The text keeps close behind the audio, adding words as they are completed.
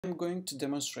I'm going to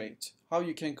demonstrate how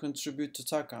you can contribute to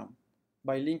TACAM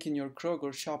by linking your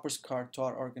Kroger Shoppers card to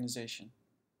our organization.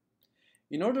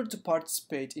 In order to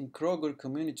participate in Kroger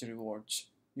Community Rewards,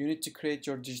 you need to create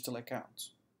your digital account.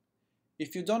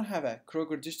 If you don't have a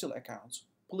Kroger digital account,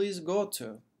 please go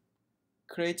to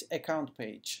Create Account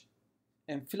page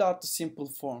and fill out the simple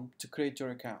form to create your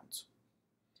account.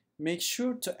 Make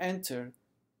sure to enter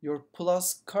your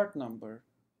Plus card number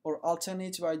or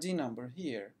alternative ID number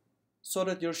here so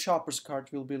that your shopper's card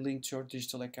will be linked to your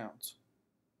digital account.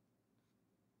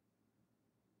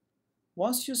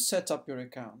 Once you set up your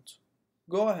account,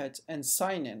 go ahead and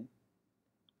sign in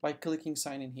by clicking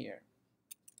sign in here.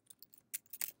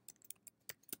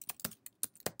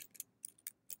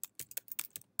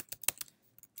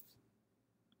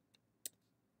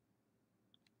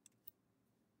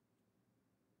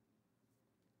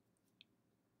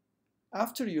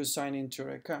 After you sign into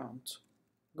your account,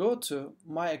 go to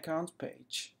My Account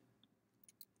page.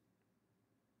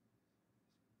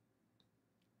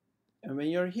 And when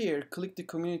you're here, click the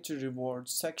Community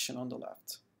Rewards section on the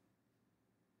left.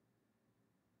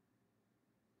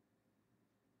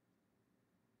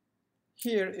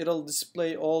 Here, it'll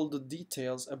display all the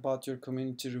details about your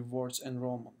Community Rewards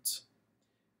enrollment.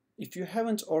 If you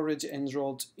haven't already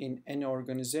enrolled in any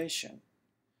organization,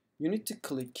 you need to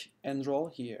click Enroll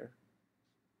here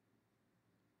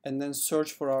and then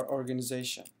search for our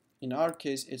organization. In our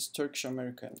case, it's Turkish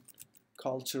American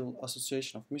Cultural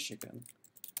Association of Michigan.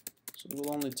 So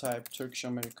we'll only type Turkish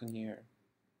American here.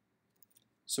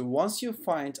 So once you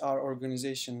find our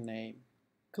organization name,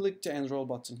 click the Enroll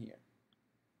button here.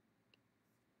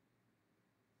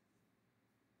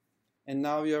 And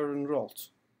now we are enrolled.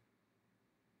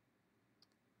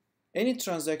 Any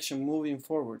transaction moving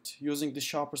forward using the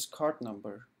shopper's card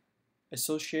number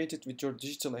associated with your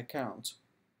digital account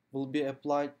will be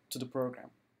applied to the program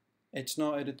at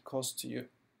no added cost to you.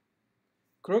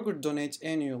 Kroger donates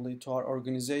annually to our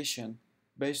organization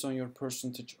based on your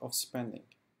percentage of spending.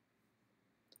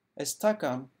 As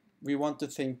TACAM, we want to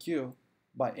thank you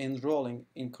by enrolling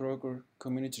in Kroger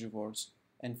Community Rewards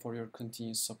and for your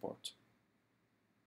continued support.